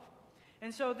your love.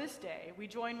 And so this day, we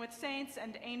join with saints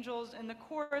and angels in the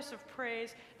chorus of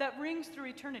praise that rings through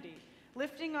eternity,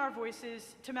 lifting our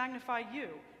voices to magnify you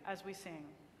as we sing.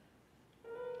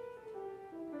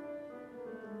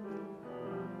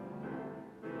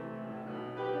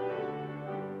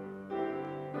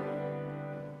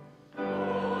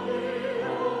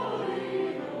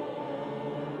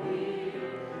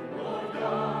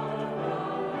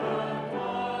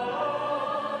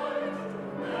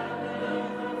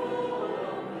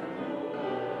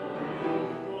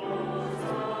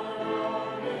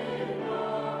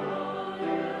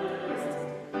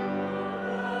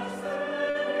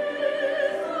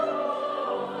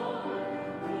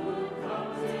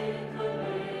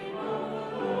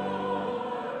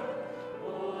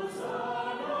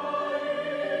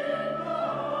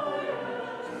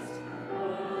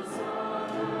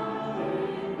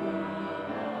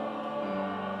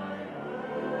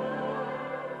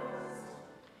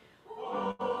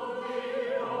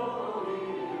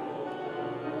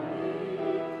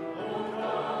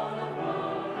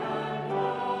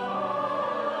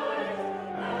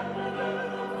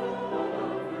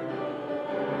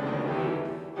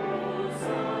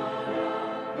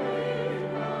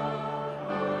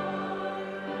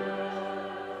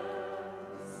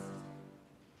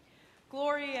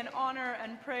 Glory and honor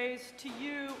and praise to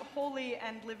you, holy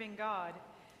and living God,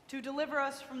 to deliver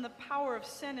us from the power of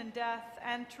sin and death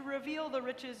and to reveal the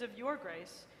riches of your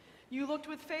grace. You looked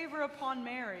with favor upon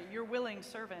Mary, your willing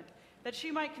servant, that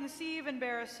she might conceive and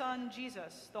bear a son,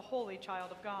 Jesus, the holy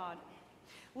child of God.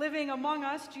 Living among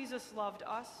us, Jesus loved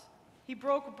us. He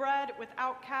broke bread with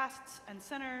outcasts and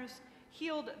sinners,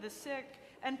 healed the sick,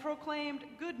 and proclaimed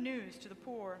good news to the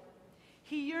poor.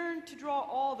 He yearned to draw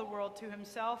all the world to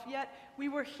himself, yet we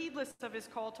were heedless of his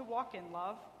call to walk in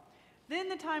love. Then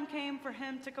the time came for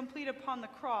him to complete upon the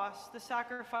cross the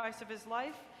sacrifice of his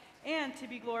life and to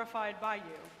be glorified by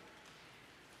you.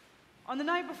 On the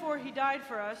night before he died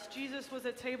for us, Jesus was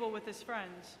at table with his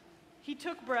friends. He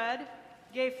took bread,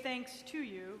 gave thanks to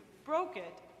you, broke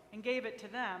it, and gave it to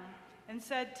them, and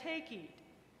said, "Take, eat.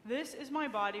 This is my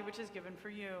body, which is given for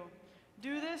you.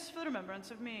 Do this for the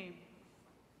remembrance of me."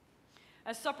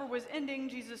 As supper was ending,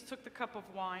 Jesus took the cup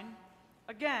of wine.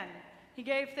 Again, he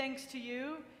gave thanks to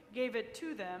you, gave it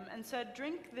to them, and said,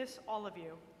 "Drink this, all of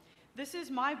you. This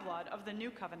is my blood of the new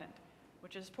covenant,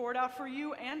 which is poured out for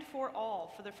you and for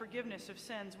all for the forgiveness of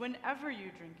sins. Whenever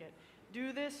you drink it,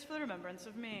 do this for the remembrance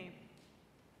of me."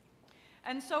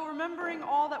 And so, remembering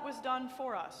all that was done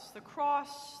for us, the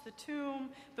cross, the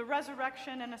tomb, the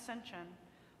resurrection, and ascension,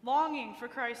 longing for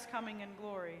Christ's coming in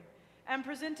glory, and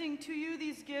presenting to you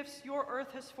these gifts your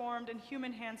earth has formed and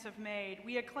human hands have made,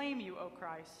 we acclaim you, O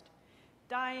Christ.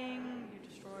 Dying, you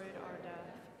destroyed our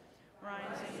death.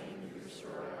 Rising, you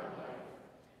restored our life.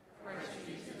 Christ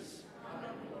Jesus, come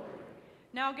in glory.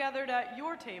 Now gathered at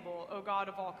your table, O God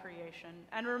of all creation,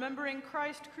 and remembering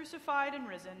Christ crucified and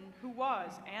risen, who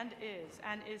was and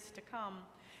is to come,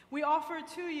 we offer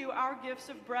to you our gifts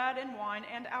of bread and wine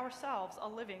and ourselves a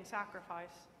living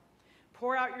sacrifice.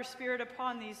 Pour out your Spirit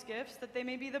upon these gifts, that they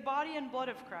may be the body and blood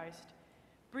of Christ.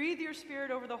 Breathe your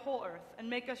Spirit over the whole earth, and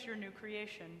make us your new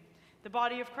creation, the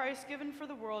body of Christ given for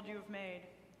the world you have made.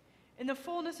 In the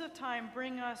fullness of time,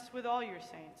 bring us with all your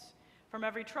saints, from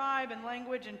every tribe and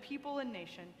language and people and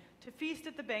nation, to feast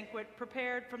at the banquet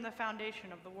prepared from the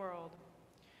foundation of the world.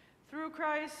 Through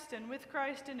Christ, and with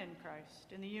Christ, and in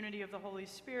Christ, in the unity of the Holy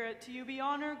Spirit, to you be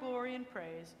honor, glory, and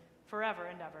praise, forever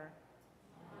and ever.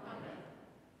 Amen.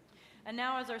 And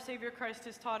now, as our Savior Christ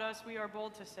has taught us, we are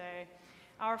bold to say,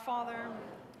 "Our Father,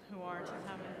 who art in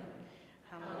heaven,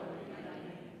 hallowed be thy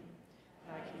name.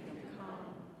 Thy kingdom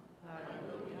come, thy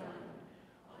will be done,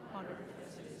 on earth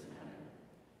as it is in heaven.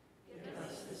 Give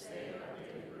us this day our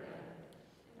daily bread,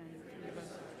 and forgive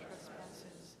us our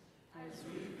trespasses, as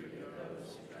we forgive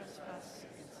those who trespass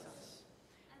against us.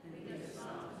 And lead us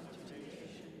not into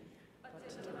temptation, but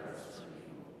deliver us from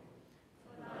evil.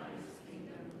 For thine is the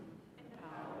kingdom, and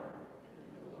power, and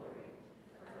glory,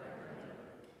 forever and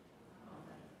ever.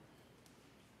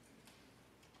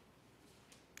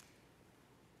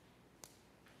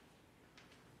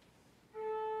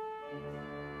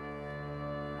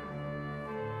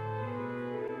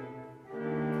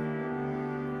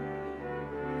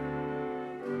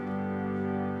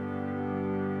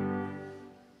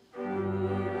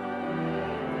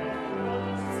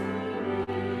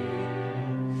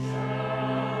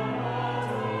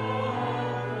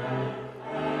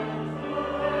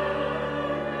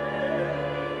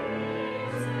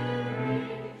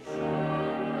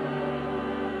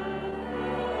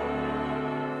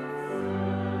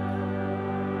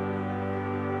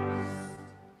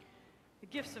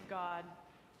 gifts of God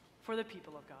for the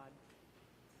people of God.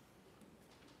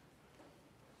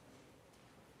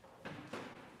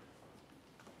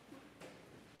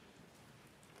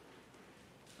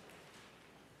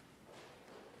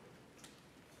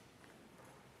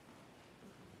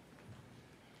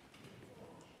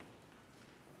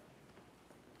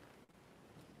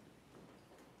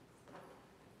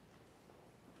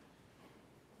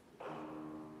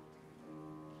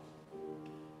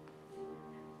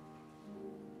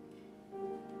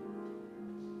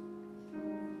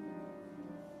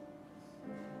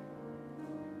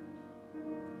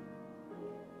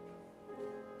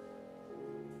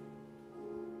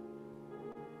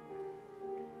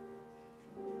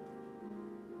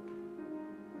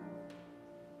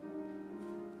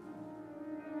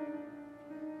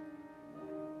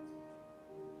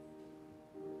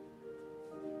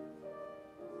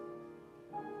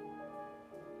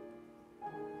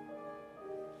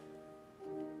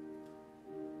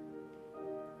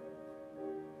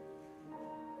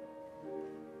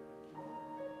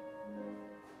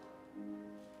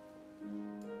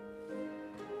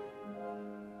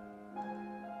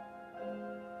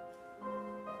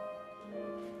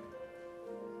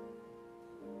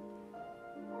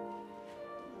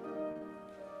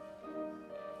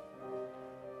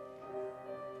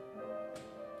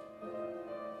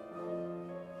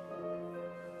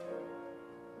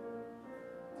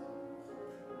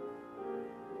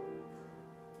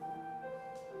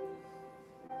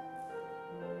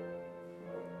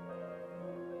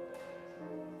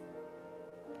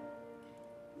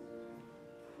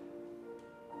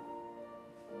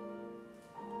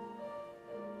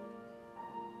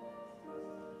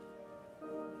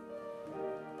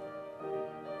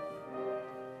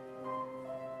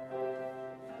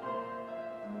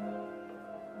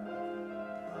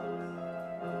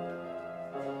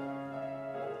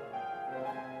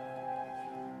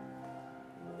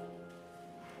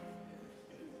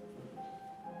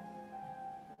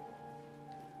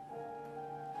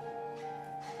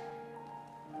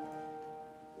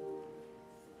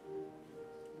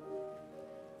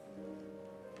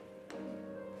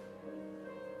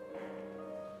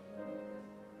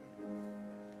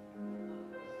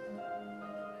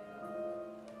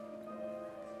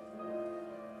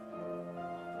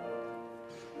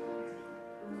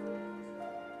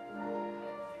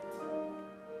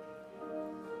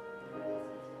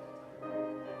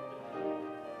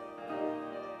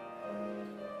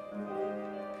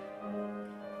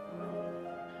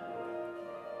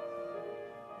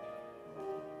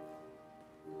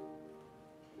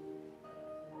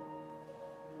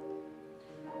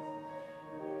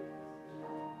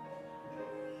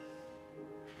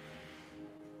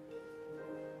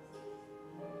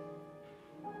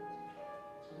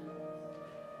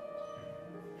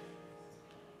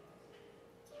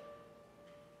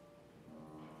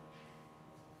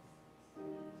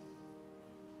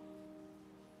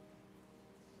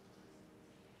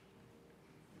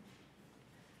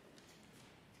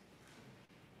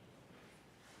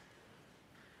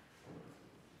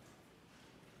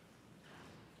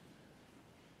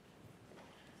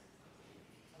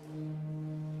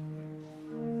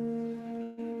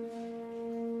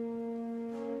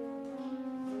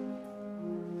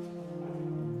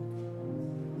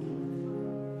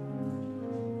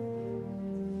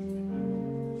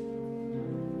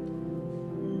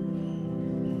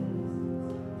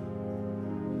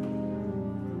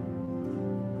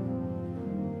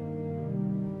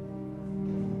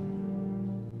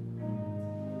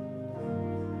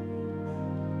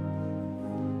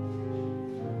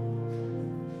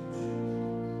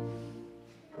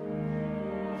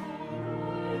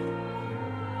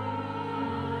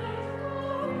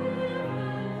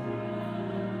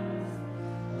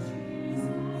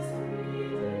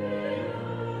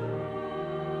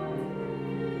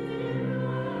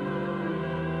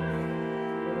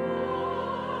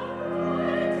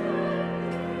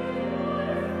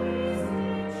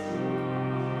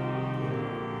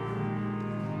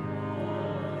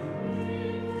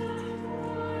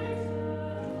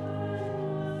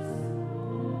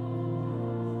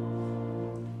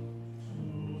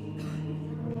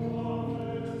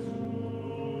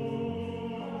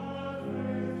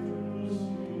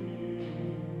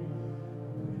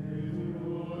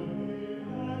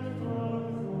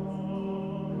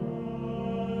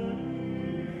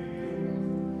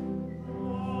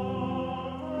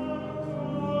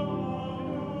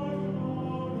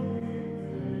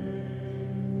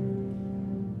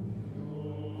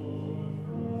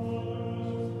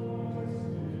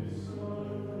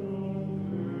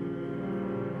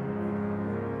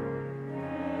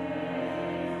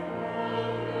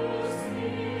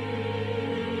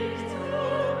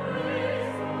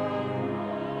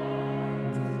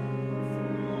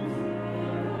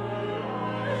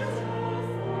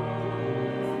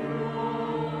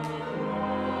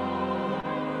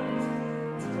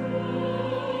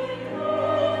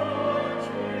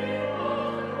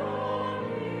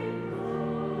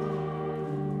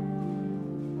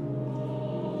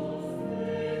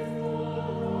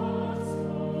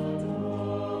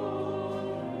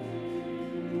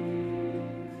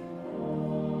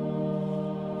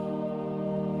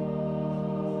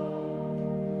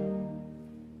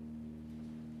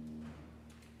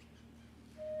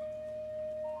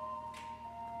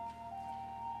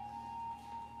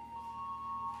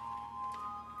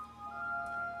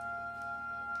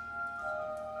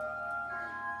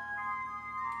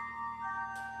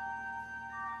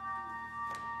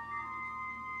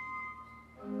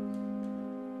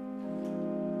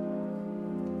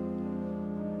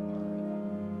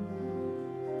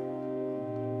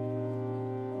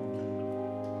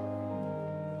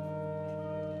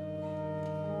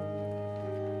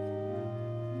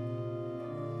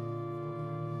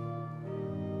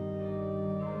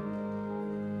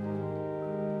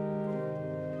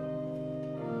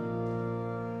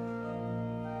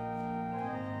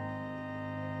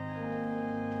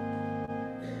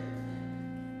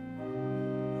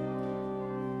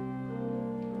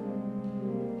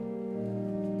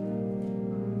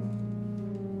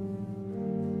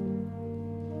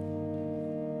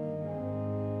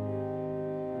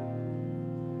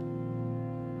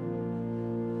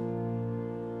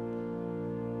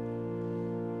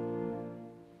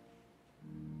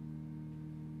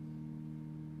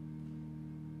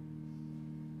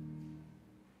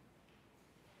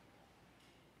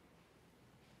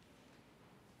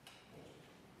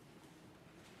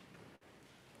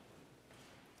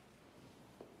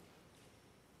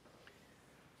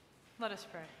 Let us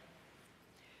pray.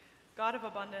 God of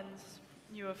abundance,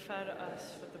 you have fed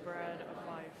us with the bread of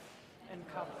life and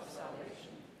cup of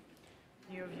salvation.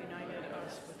 You have united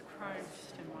us with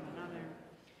Christ and one another,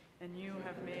 and you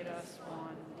have made us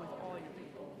one with all your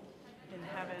people, in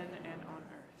heaven and on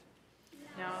earth.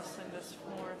 Now send us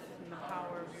forth in the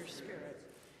power of your Spirit,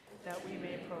 that we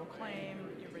may proclaim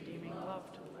your redeeming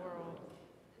love to the world,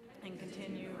 and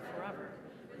continue forever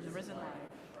in the risen life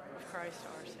of Christ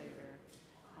our Savior.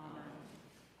 Amen.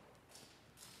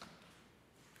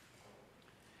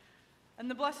 And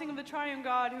the blessing of the triune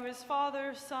God, who is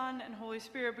Father, Son, and Holy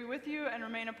Spirit, be with you and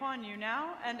remain upon you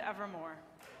now and evermore.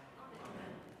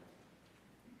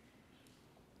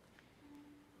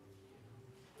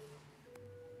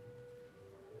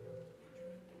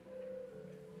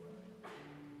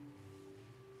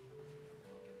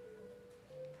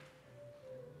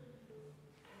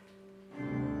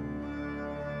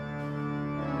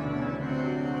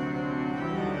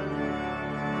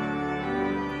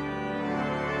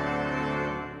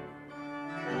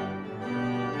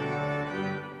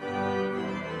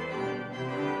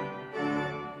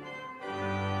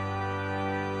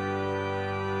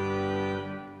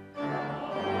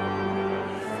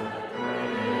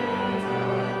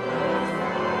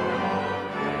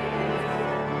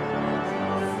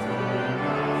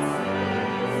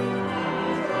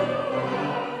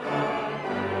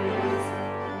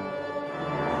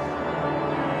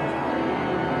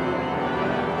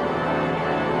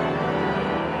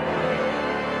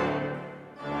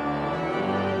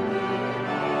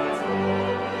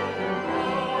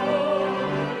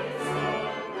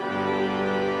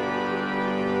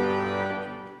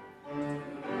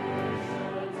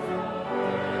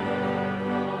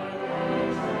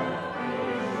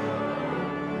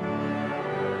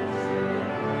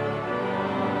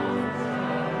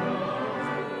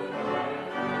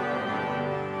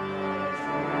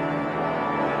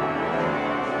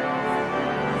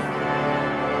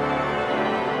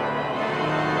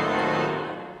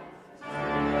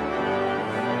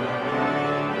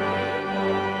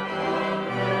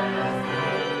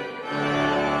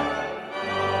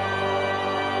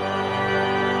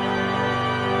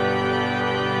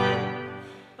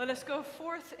 Let us go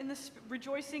forth in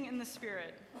rejoicing in the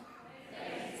Spirit.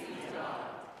 Thanks be to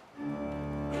God.